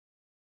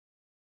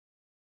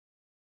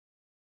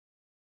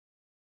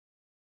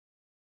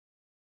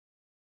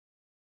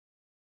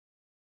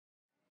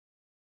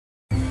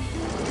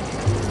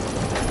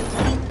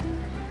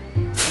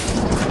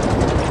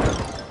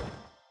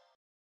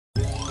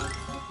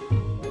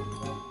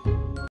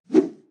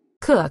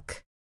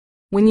Cook.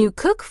 When you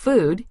cook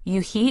food, you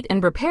heat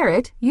and prepare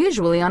it,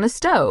 usually on a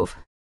stove.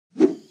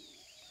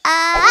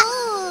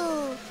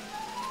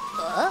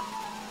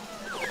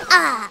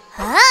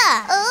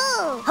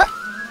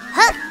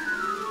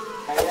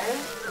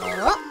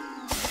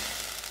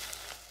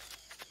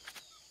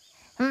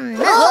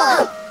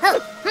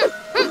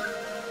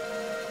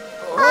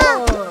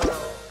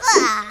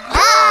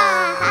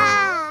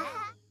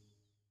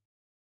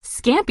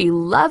 Scampy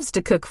loves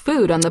to cook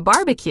food on the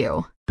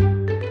barbecue.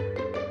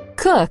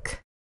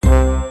 Cook.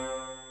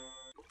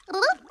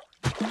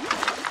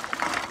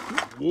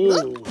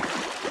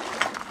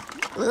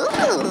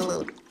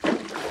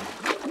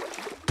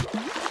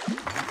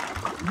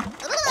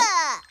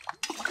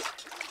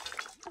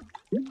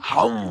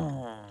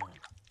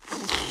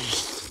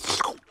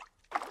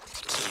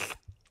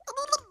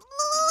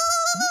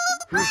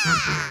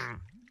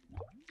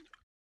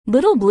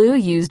 Little Blue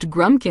used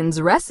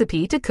Grumpkin's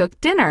recipe to cook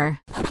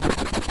dinner.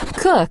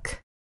 Cook.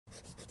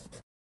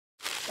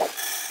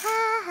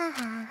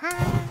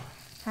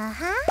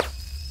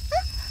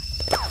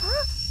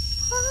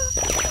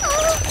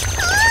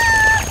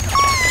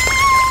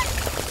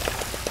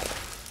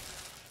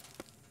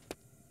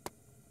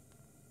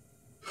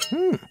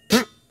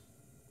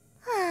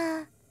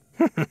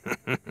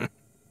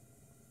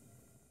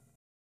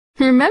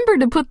 Remember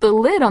to put the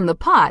lid on the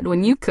pot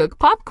when you cook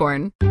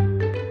popcorn.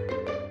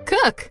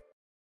 Cook.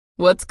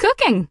 What's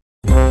cooking?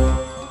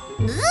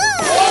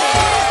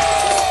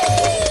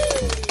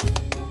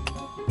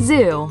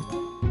 Zoo.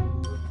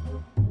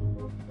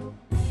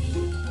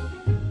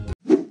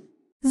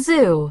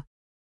 Zoo.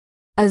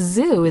 A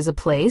zoo is a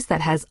place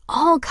that has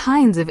all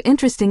kinds of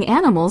interesting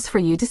animals for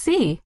you to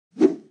see.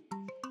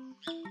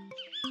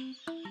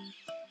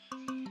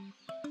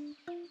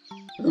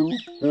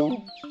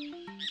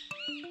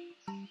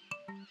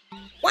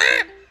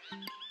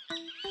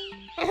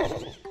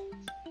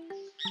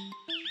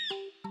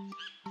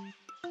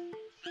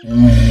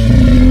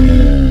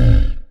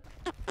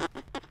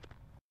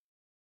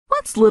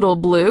 What's Little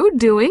Blue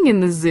doing in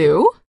the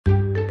zoo?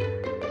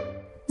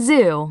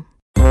 Zoo.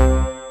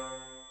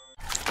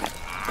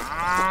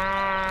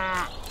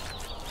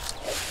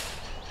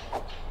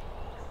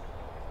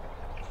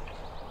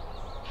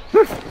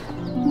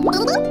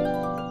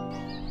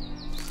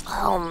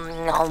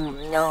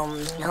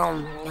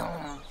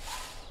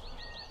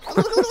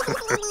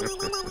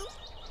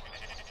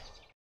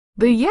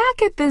 The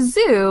yak at the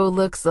zoo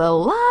looks a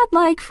lot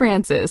like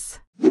Francis.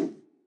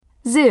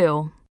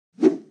 Zoo.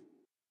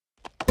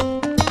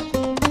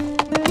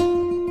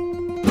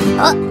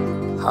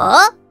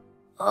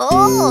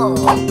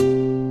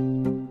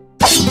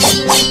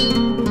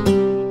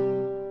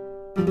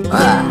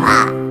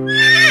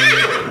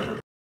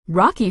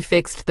 Rocky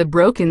fixed the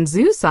broken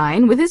zoo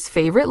sign with his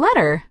favorite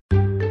letter.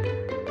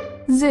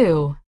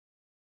 Zoo.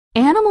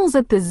 Animals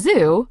at the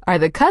zoo are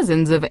the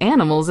cousins of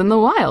animals in the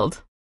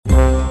wild.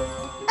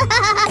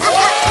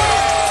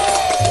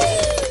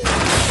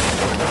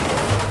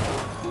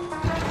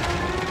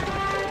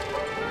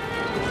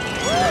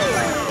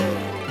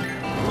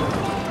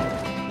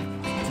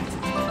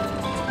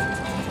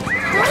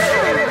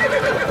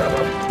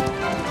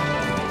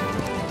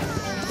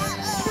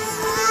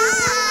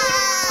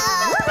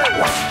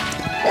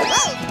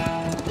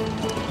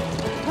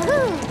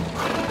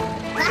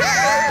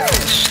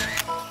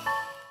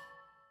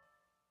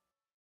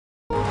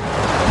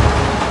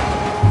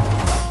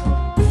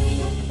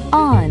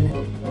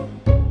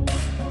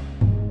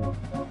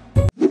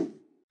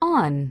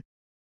 On.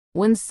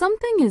 When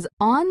something is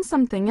on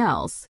something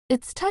else,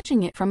 it's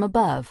touching it from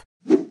above.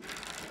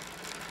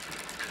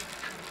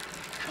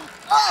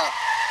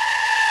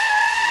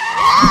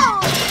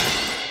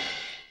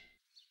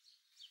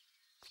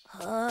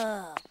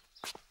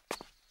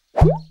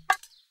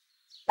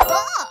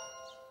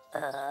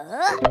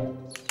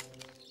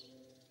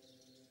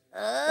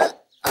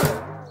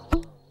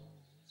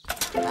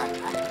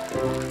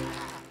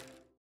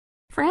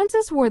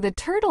 Francis wore the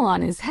turtle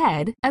on his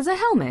head as a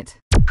helmet.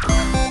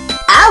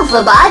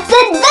 Alphabot's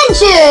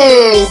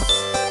Adventures!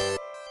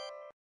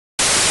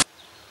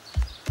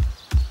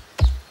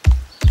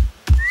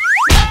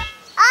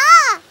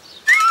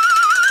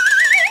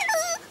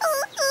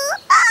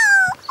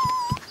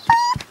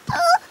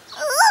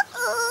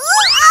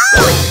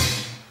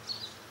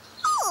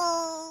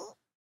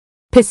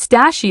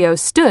 Pistachio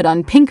stood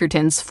on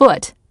Pinkerton's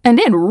foot, and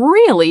it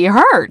really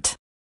hurt.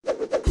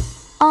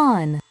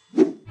 On.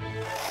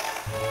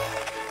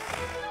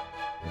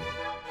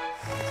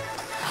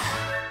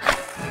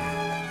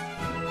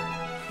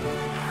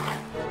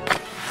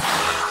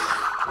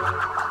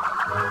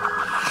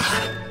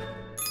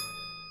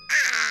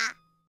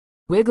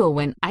 Wiggle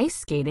went ice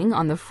skating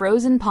on the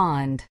frozen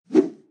pond.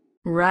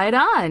 Right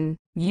on!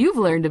 You've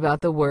learned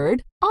about the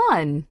word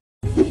on.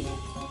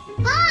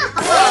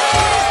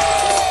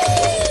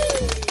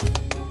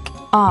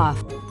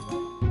 Off.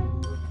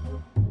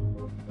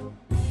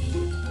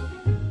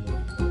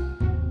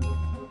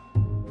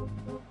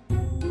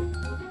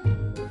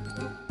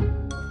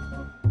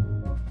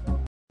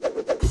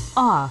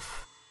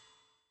 Off.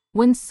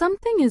 When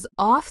something is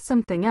off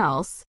something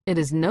else, it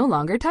is no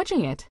longer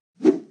touching it.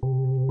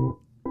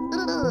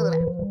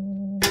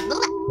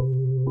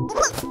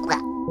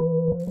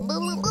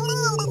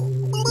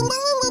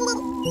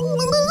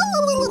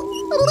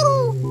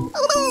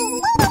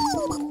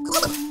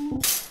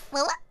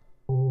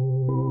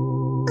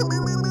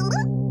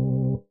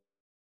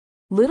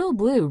 Little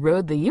Blue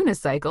rode the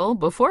unicycle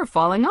before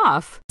falling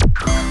off.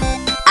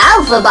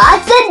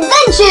 Alphabot's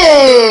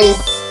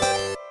Adventures!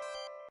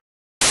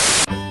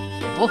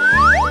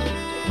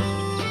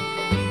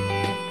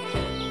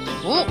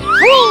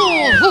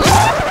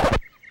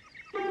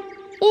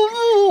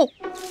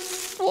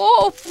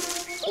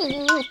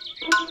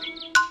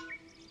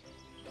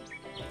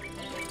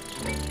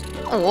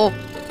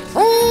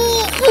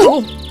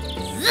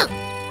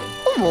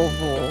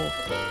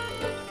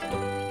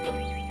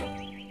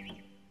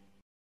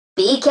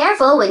 Be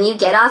careful when you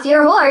get off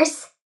your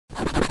horse.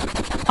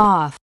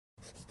 Off.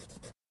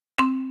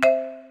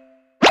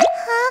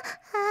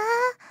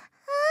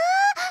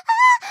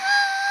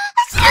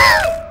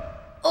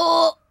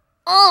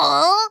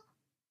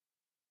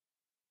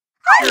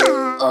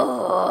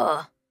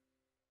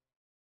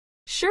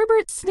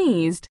 Sherbert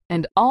sneezed,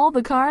 and all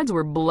the cards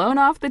were blown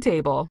off the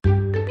table.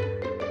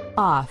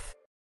 Off.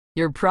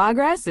 Your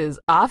progress is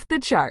off the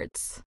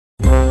charts.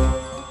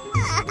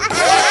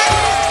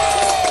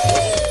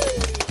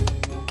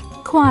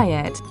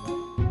 Quiet.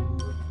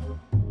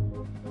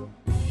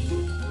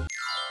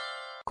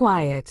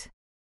 Quiet.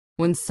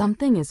 When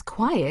something is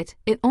quiet,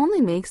 it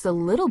only makes a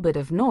little bit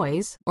of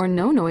noise or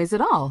no noise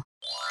at all.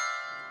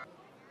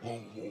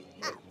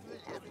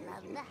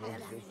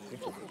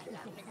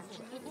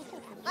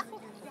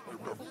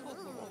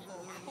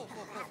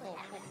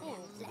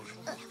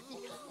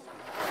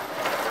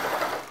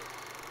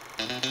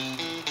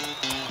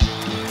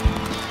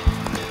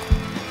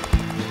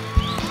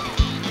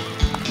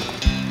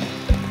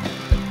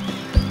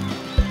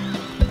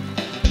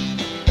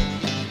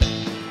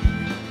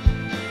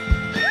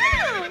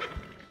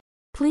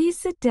 Please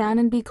sit down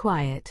and be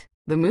quiet.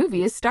 The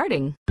movie is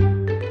starting.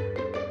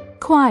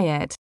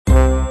 Quiet.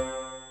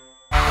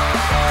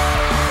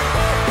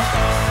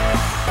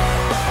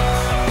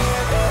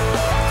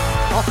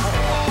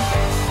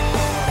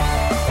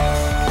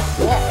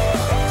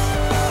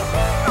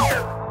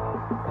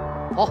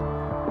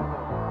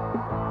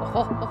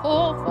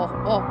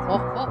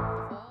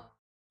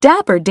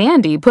 Dapper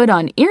Dandy put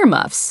on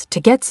earmuffs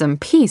to get some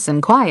peace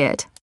and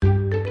quiet.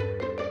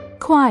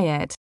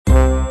 Quiet.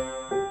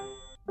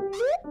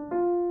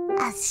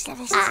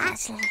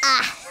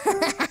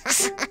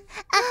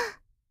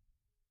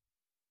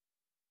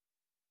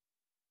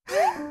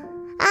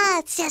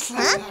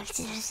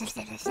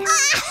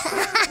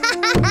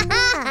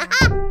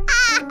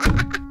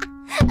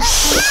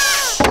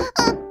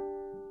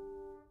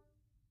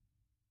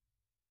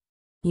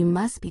 You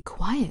must be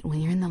quiet when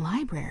you're in the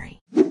library.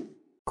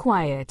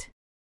 Quiet.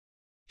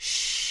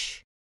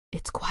 Shh.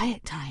 It's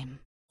quiet time.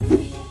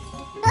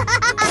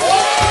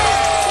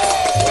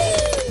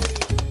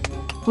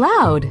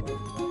 Loud.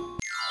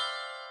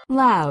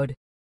 Loud.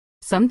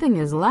 Something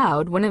is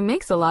loud when it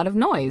makes a lot of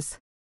noise.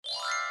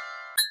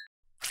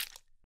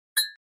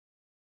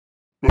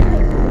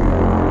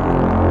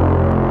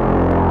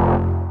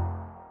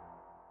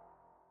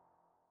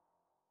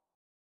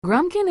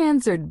 Grumpkin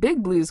answered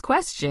Big Blue's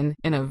question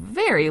in a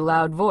very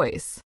loud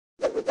voice.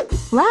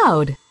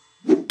 Loud.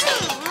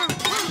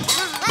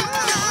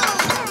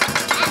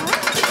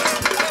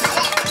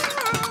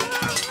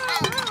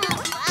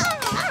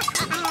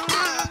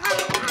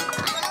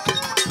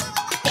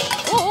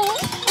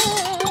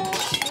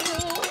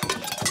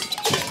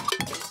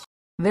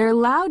 Their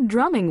loud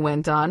drumming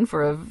went on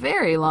for a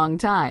very long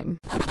time.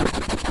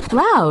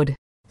 Loud.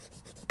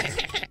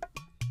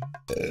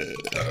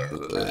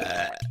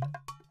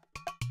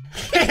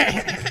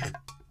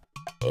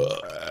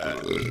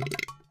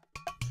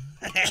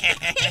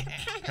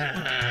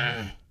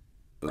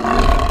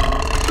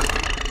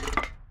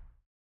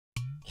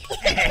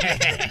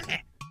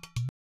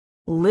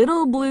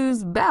 Little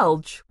Blue's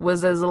belch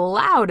was as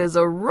loud as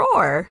a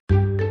roar.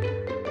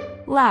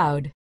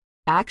 Loud.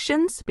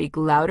 Actions speak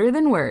louder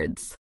than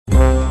words.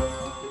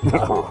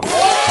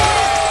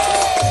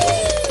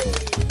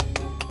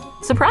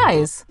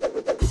 Surprise.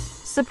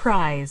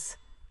 Surprise.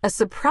 A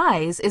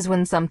surprise is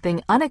when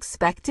something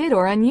unexpected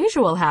or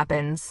unusual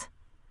happens.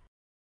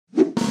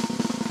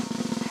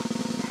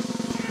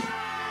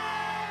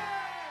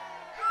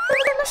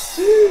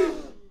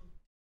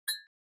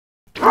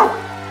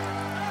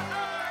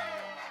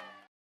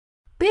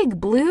 Big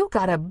Blue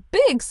got a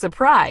big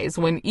surprise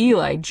when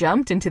Eli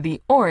jumped into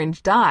the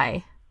orange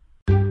dye.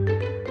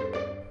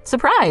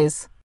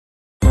 Surprise!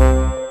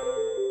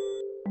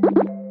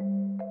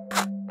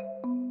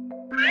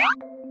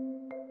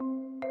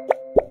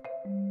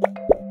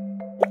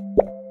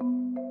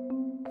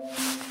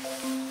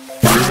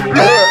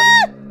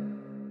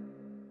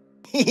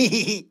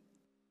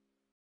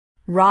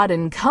 Rod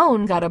and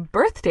Cone got a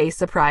birthday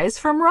surprise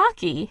from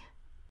Rocky.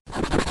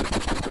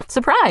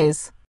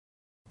 Surprise!